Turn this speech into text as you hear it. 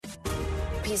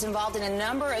He's involved in a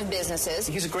number of businesses.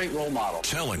 He's a great role model.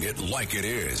 Telling it like it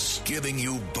is, giving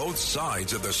you both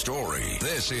sides of the story.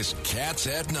 This is Cats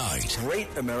at Night. Great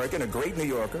American, a great New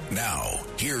Yorker. Now,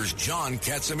 here's John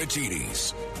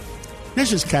Catsimatidis.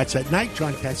 This is Cats at Night.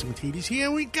 John Catsimatidis here.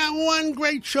 We got one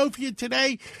great show for you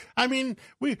today. I mean,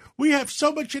 we have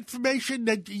so much information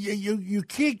that you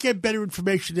can't get better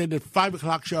information than the 5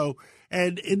 o'clock show.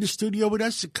 And in the studio with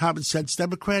us, a Common Sense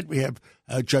Democrat, we have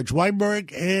Judge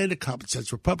Weinberg and a Common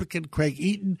Sense Republican, Craig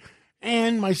Eaton,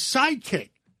 and my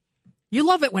sidekick. You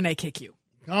love it when I kick you.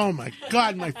 Oh, my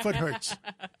God, my foot hurts.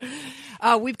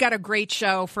 We've got a great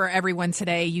show for everyone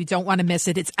today. You don't want to miss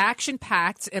it. It's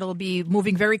action-packed. It'll be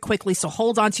moving very quickly, so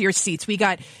hold on to your seats. We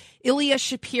got Ilya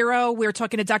Shapiro. We're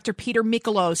talking to Dr. Peter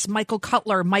Mikolos, Michael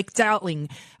Cutler, Mike Dowling,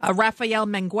 Raphael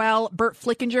Manguel, Bert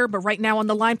Flickinger. But right now on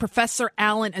the line, Professor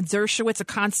Alan Dershowitz, a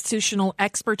constitutional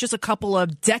expert, just a couple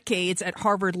of decades at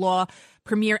Harvard Law,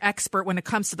 premier expert when it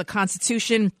comes to the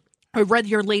Constitution. I read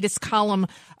your latest column,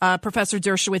 Professor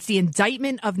Dershowitz. The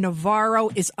indictment of Navarro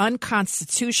is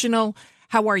unconstitutional.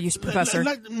 How are you, Professor?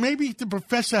 Maybe the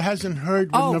professor hasn't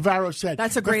heard what Navarro said.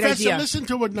 That's a great idea. Professor, listen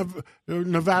to what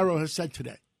Navarro has said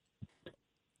today.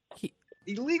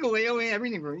 Illegal alien,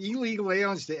 everything from illegal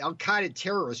aliens to al-Qaeda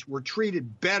terrorists were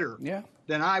treated better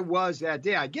than I was that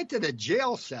day. I get to the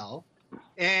jail cell,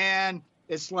 and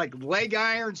it's like leg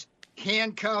irons,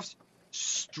 handcuffs,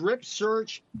 strip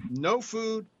search, no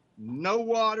food, no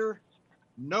water,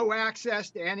 no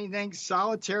access to anything,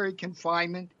 solitary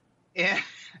confinement. And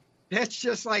that's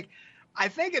just like, I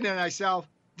think to myself,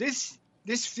 this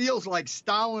feels like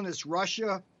Stalinist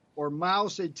Russia or Mao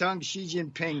Zedong, Xi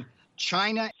Jinping,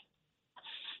 China.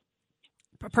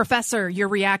 Professor, your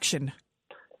reaction.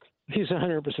 He's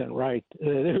 100% right.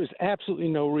 There was absolutely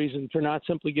no reason for not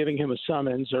simply giving him a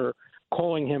summons or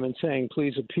calling him and saying,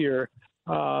 please appear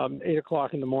 8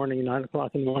 o'clock in the morning, 9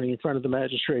 o'clock in the morning in front of the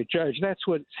magistrate judge. That's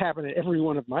what's happened in every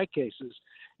one of my cases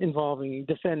involving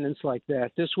defendants like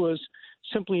that. This was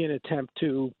simply an attempt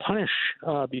to punish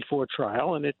before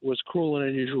trial, and it was cruel and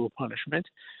unusual punishment.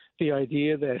 The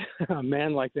idea that a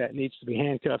man like that needs to be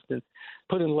handcuffed and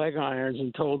put in leg irons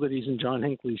and told that he's in John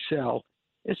Hinckley's cell,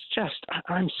 it's just,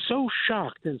 I'm so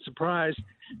shocked and surprised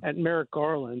at Merrick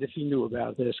Garland, if he knew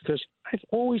about this, because I've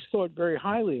always thought very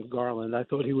highly of Garland. I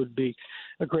thought he would be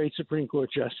a great Supreme Court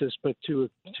justice, but to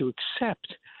accept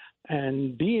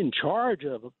and be in charge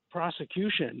of a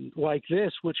prosecution like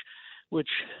this, which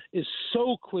is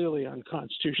so clearly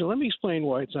unconstitutional. Let me explain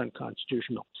why it's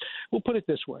unconstitutional. We'll put it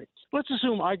this way. Let's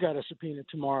assume I got a subpoena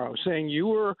tomorrow saying you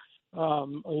were a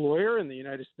lawyer in the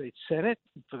United States Senate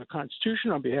for the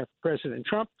Constitution on behalf of President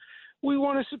Trump. We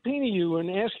want to subpoena you and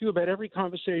ask you about every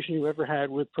conversation you ever had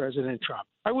with President Trump.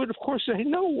 I would, of course, say,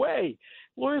 no way,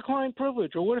 lawyer-client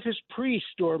privilege. Or what if his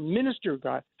priest or minister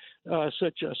got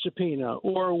such a subpoena?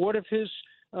 Or what if his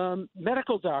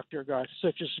medical doctor got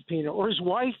such a subpoena, or his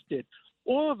wife did?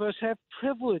 All of us have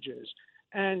privileges,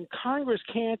 and Congress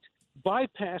can't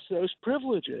bypass those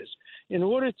privileges. In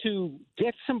order to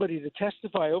get somebody to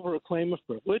testify over a claim of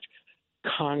privilege,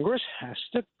 Congress has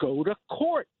to go to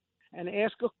court and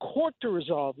ask a court to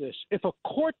resolve this. If a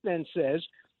court then says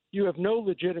you have no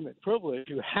legitimate privilege,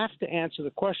 you have to answer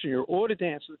the question, you're ordered to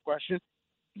answer the question,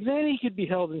 then he could be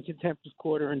held in contempt of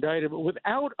court or indicted. But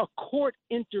without a court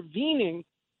intervening,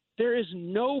 there is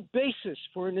no basis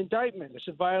for an indictment. It's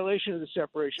a violation of the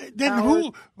separation of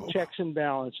powers, checks and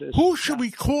balances. Who should we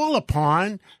call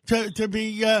upon to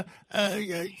be,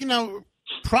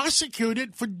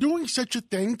 prosecuted for doing such a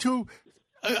thing to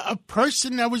a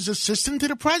person that was assistant to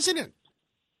the president?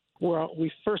 Well,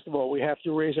 first of all, we have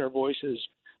to raise our voices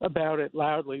about it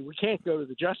loudly. We can't go to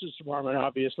the Justice Department,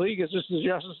 obviously, because this is the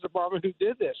Justice Department who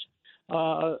did this.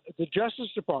 The Justice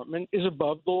Department is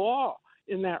above the law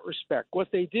in that respect. What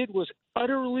they did was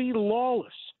utterly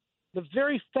lawless. The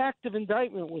very fact of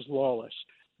indictment was lawless.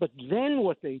 But then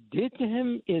what they did to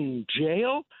him in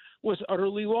jail was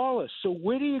utterly lawless. So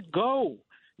where do you go?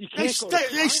 You can't go to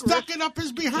Congress. They stuck it up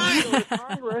his behind. Go to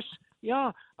Congress.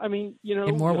 Yeah, I mean,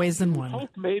 in more ways than one. Hope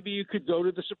maybe you could go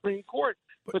to the Supreme Court,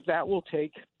 but that will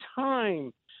take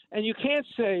time. And you can't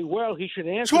say, well, he should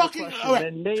answer the question,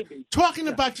 and maybe. Talking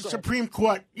about the Supreme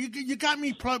Court, you got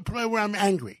me where I'm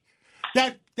angry.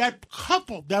 That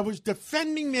couple that was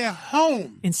defending their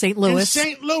home in St.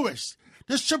 Louis,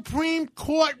 the Supreme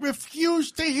Court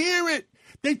refused to hear it.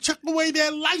 They took away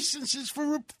their licenses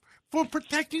for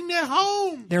protecting their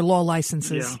home. Their law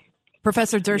licenses. Yeah.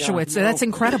 Professor Dershowitz, that's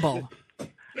incredible.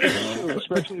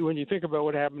 Especially when you think about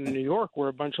what happened in New York, where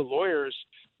a bunch of lawyers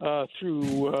threw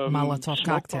Molotov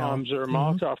cocktail bombs or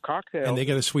Molotov cocktails. And they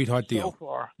get a sweetheart deal. So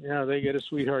far. Yeah, they get a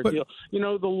sweetheart deal. You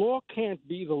know, the law can't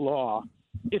be the law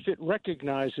if it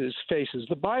recognizes faces.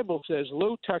 The Bible says,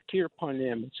 lo takir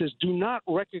panim. It says, do not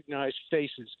recognize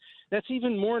faces. That's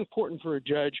even more important for a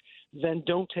judge than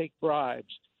don't take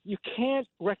bribes. You can't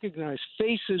recognize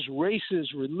faces,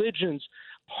 races, religions,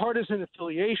 partisan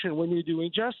affiliation when you're doing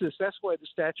justice. That's why the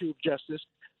statue of justice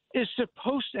is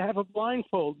supposed to have a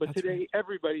blindfold. But today,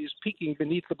 everybody is peeking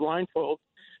beneath the blindfold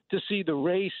to see the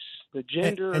race, the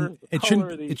gender, and the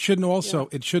color. It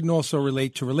shouldn't also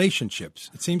relate to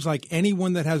relationships. It seems like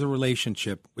anyone that has a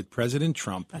relationship with President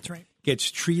Trump That's right.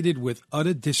 gets treated with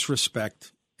utter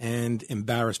disrespect and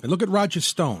embarrassment. Look at Roger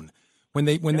Stone. When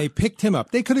they picked him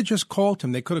up, they could have just called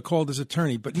him. They could have called his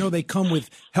attorney, but no, they come with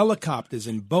helicopters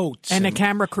and boats and a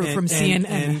camera crew from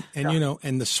CNN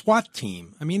and the SWAT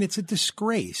team. I mean, it's a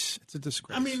disgrace. It's a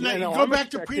disgrace. I mean, go back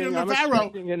to Peter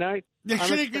Navarro. They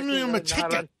should have given him a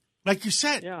ticket, like you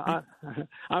said. Yeah,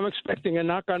 I'm expecting a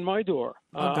knock on my door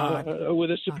with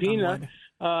a subpoena.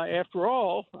 After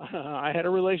all, I had a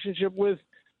relationship with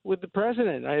the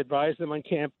president. I advised them on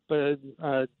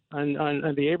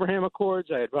on the Abraham Accords.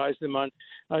 I advised them on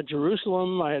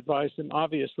Jerusalem. I advised them,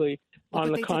 obviously,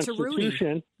 on the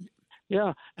Constitution.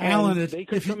 Yeah, Alan, they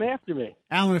could come after me.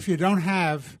 Alan, if you don't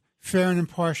have fair and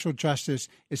impartial justice,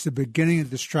 it's the beginning of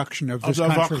destruction of this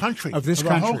our country. Of this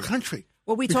country. Our whole country.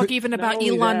 Well, we talk even about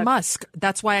Elon Musk.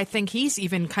 That's why I think he's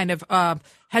even kind of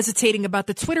hesitating about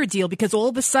the Twitter deal, because all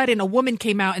of a sudden a woman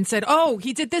came out and said, oh,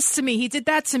 he did this to me, he did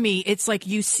that to me. It's like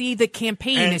you see the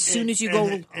campaign as soon as you go.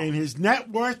 And his net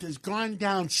worth has gone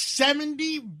down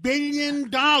 $70 billion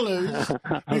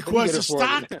because the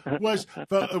stock was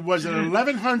at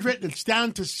 1,100. It's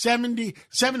down to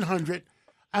 700.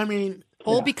 I mean.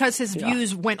 All because his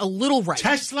views went a little right.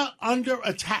 Tesla under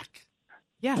attack.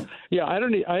 Yeah. Yeah, I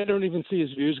don't even see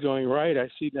his views going right. I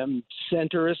see them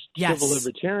centrist, civil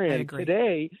libertarian. I agree.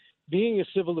 Today, being a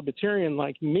civil libertarian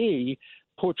like me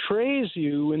portrays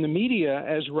you in the media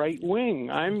as right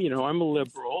wing. I'm a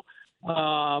liberal,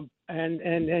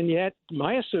 and yet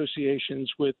my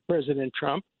associations with President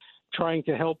Trump, trying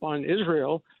to help on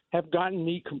Israel, have gotten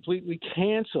me completely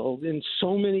canceled in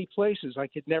so many places. I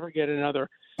could never get another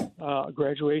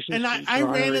graduation. And I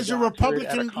ran as a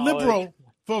Republican liberal.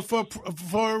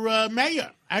 For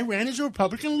mayor, I ran as a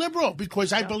Republican liberal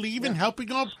because I believe in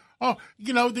helping up,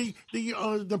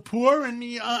 the poor and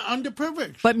the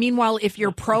underprivileged. But meanwhile, if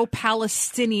you're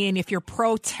pro-Palestinian, if you're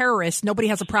pro-terrorist, nobody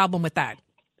has a problem with that.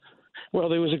 Well,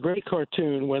 there was a great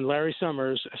cartoon when Larry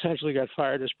Summers essentially got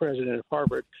fired as president of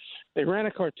Harvard. They ran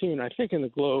a cartoon, I think, in the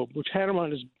Globe, which had him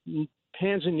on his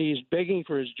hands and knees begging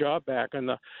for his job back on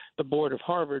the board of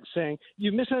Harvard, saying,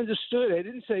 you misunderstood. I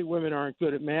didn't say women aren't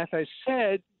good at math. I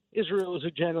said Israel is a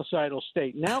genocidal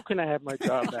state. Now can I have my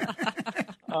job back?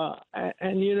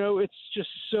 It's just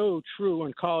so true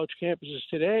on college campuses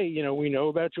today. We know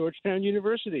about Georgetown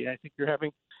University. I think you're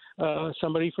having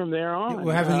somebody from there on.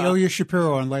 We're having Ilya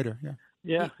Shapiro on later,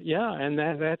 Yeah, and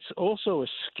that's also a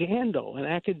scandal, an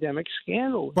academic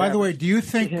scandal. By the way, do you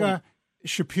think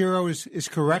Shapiro is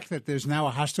correct that there's now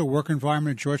a hostile work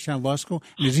environment at Georgetown Law School?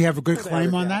 Does he have a good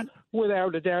claim on that?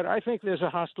 Without a doubt. I think there's a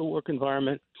hostile work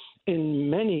environment in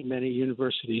many, many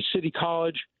universities. City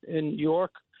College in New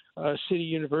York, City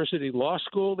University Law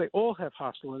School, they all have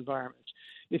hostile environments.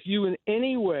 If you in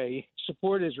any way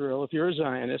support Israel, if you're a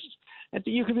Zionist, and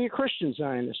you can be a Christian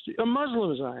Zionist, a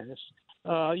Muslim Zionist,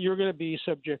 you're going to be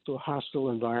subject to a hostile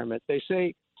environment. They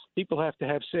say people have to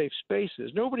have safe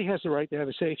spaces. Nobody has the right to have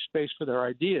a safe space for their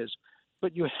ideas,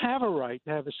 but you have a right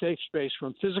to have a safe space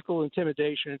from physical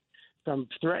intimidation, from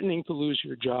threatening to lose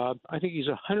your job. I think he's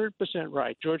 100%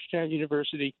 right. Georgetown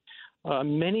University,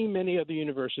 many, many other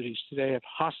universities today have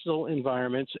hostile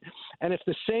environments. And if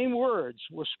the same words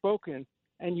were spoken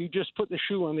and you just put the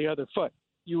shoe on the other foot,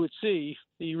 you would see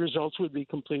the results would be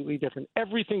completely different.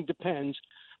 Everything depends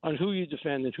on who you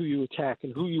defend and who you attack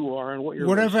and who you are and what you're.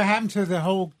 Whatever happened to the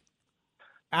whole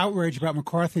outrage about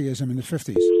McCarthyism in the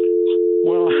 50s?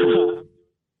 Well,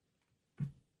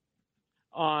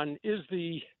 is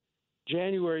the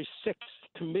January 6th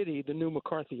committee the new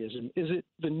McCarthyism? Is it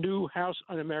the new House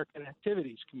Un-American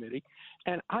Activities Committee?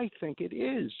 And I think it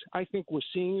is. I think we're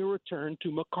seeing a return to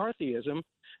McCarthyism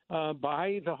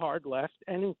by the hard left,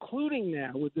 and including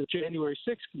now with the January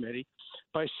 6th committee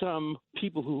by some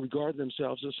people who regard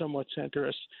themselves as somewhat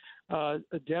centrist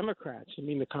Democrats. I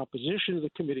mean, the composition of the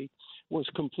committee was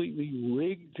completely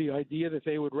rigged. The idea that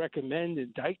they would recommend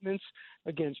indictments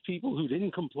against people who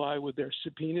didn't comply with their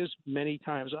subpoenas, many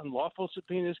times unlawful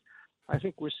subpoenas. I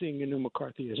think we're seeing a new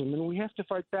McCarthyism, and we have to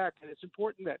fight back. And it's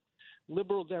important that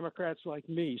liberal Democrats like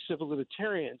me, civil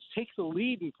libertarians, take the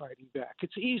lead in fighting back.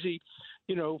 It's easy,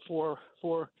 for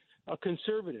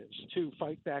conservatives to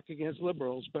fight back against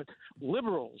liberals, but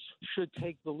liberals should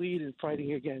take the lead in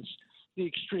fighting against the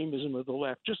extremism of the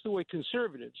left, just the way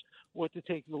conservatives want to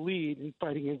take the lead in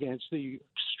fighting against the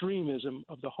extremism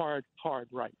of the hard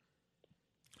right.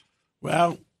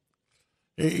 Well,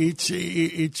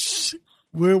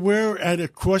 we're at a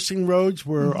crossing roads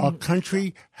where our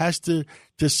country has to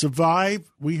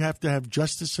survive. We have to have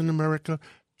justice in America,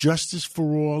 justice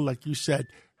for all, like you said.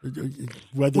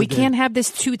 We can't have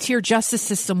this two-tier justice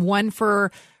system, one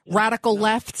for radical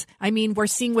left. I mean, we're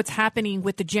seeing what's happening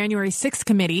with the January 6th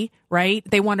committee, right?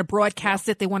 They want to broadcast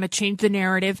it. They want to change the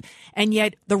narrative. And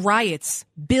yet the riots,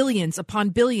 billions upon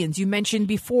billions. You mentioned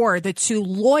before the two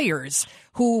lawyers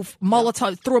who threw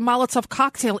a Molotov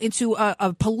cocktail into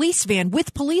a police van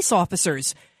with police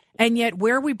officers. And yet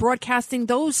where are we broadcasting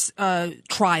those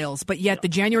trials? But yet the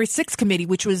January 6th committee,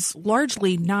 which was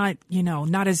largely not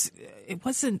as it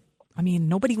wasn't. I mean,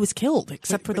 nobody was killed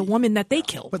except for the woman that they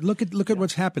killed. But look at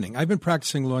what's happening. I've been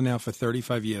practicing law now for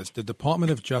 35 years. The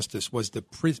Department of Justice was the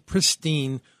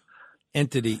pristine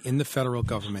entity in the federal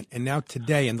government. And now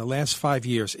today, in the last 5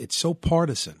 years, it's so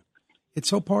partisan. It's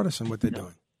so partisan what they're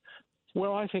doing.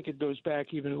 Well, I think it goes back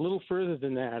even a little further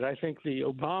than that. I think the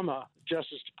Obama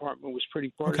Justice Department was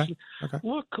pretty partisan. Okay.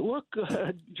 Look,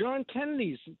 John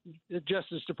Kennedy's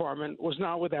Justice Department was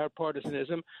not without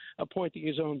partisanism, appointing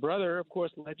his own brother. Of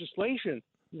course, legislation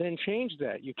then changed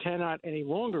that. You cannot any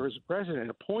longer, as a president,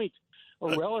 appoint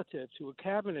a relative to a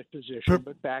cabinet position,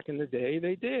 but back in the day,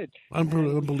 they did.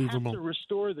 Unbelievable. We have to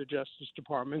restore the Justice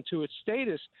Department to its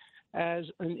status as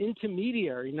an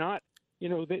intermediary, not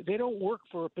they don't work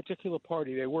for a particular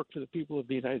party. They work for the people of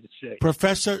the United States.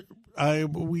 Professor,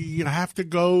 we have to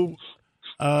go.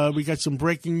 We got some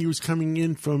breaking news coming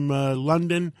in from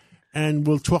London, and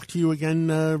we'll talk to you again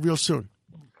real soon.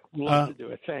 Love to do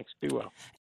it. Thanks. Be well.